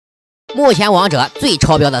目前王者最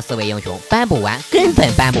超标的4位英雄搬不完，根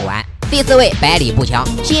本搬不完。第4位百里步枪，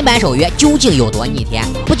新版首月究竟有多逆天？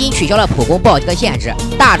不仅取消了普攻暴击的限制，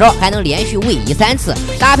大招还能连续位移3次，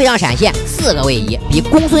搭配上闪现4个位移，比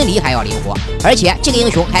公孙离还要灵活。而且这个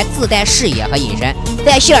英雄还自带视野和隐身，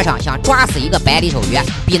在线上想抓死一个百里守约，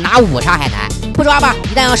比拿5杀还难。不抓吧，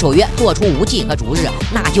一旦让守约做出无尽和逐日，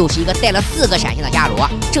那就是一个带了4个闪现的伽罗，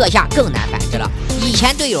这下更难反制了。以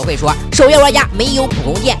前队友会说守约玩家没有普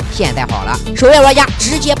攻剑，现在好了，守约玩家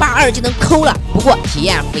直接把2技能抠了。不过体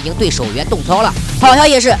验服已经对守约动操了。好消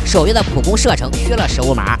息是守约的普攻射程削了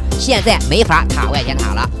15码，现在没法塔外捡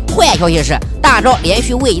塔了。坏消息是大招连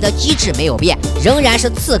续位移的机制没有变，仍然是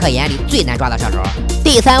刺客眼里最难抓的射手。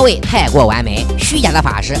第3位太过完美，虚假的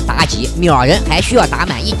法师妲己秒人还需要打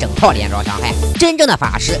满一整套连招伤害，真正的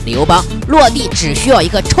法师刘邦落地只需要一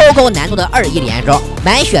个超高难度的2-1连招，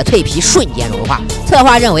满血脆皮瞬间融化。策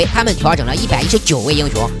划认为他们调整了119位英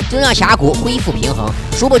雄，就能让峡谷恢复平衡。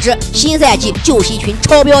殊不知新赛季就是一群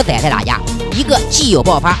超标仔在打架，一个既有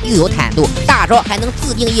爆发又有坦度，大招还能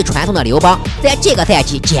自定义传送的刘邦，在这个赛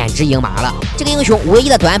季简直赢麻了。这个英雄唯一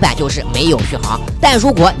的短板就是没有续航，但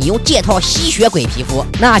如果你用这套吸血鬼皮肤，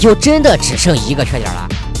那就真的只剩一个缺点了。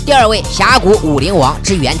第2位峡谷武灵王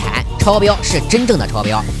之元坦，超标是真正的超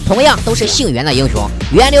标。同样都是姓袁的英雄，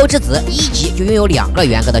源流之子1级就拥有2个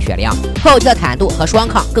元格的血量，后期的坦度和双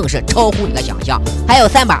抗更是超乎你的想象，还有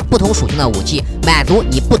3把不同属性的武器，满足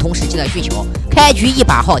你不同时期的需求。开局1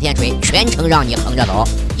把昊天锤，全程让你横着走。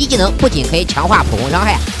一技能不仅可以强化普攻伤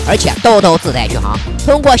害，而且刀刀自带续航，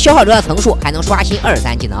通过消耗者的层数还能刷新2、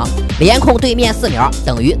3技能，连控对面4秒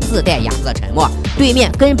等于自带亚瑟的沉默，对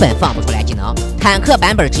面根本放不出来技能。坦克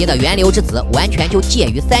版本职业的源流之子完全就介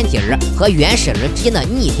于3体人和原始人之间的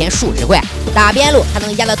逆天数值怪，打边路它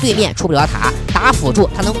能压得对面出不了塔，打辅助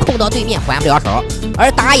它能控到对面还不了手。而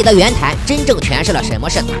妲己的元坦真正诠释了什么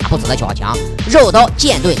是打不死的小强，肉刀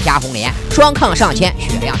剑盾加红莲，双抗上千，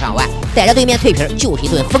血量上万，逮着对面脆皮就是一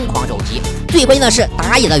顿疯狂肘击。最关键的是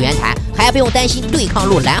妲己的元坦还不用担心对抗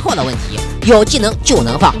路蓝耗的问题，有技能就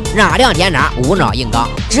能放，哪亮点哪，无脑硬刚，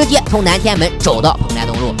直接从南天门走到蓬莱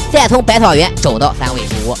东路，再从百草园走到3位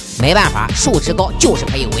书屋。没办法，数值高就是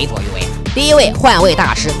可以为所欲为。第1位换位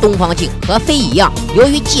大师东方镜和飞一样，由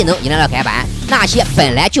于技能迎来了改版，那些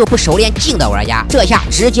本来就不熟练镜的玩家，这下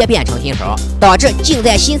直接变成新手，导致镜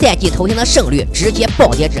在新赛季头天的胜率直接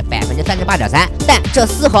暴跌至38.3%。但这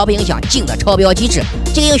丝毫不影响镜的超标机制。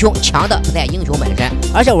这个英雄强的不在英雄本身，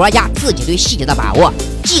而是玩家自己对细节的把握。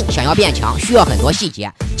镜想要变强需要很多细节，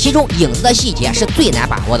其中影子的细节是最难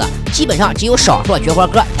把握的，基本上只有少数绝活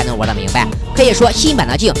哥才能玩得明白。可以说新版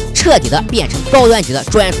的镜彻底的变成高端级的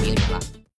专属英雄。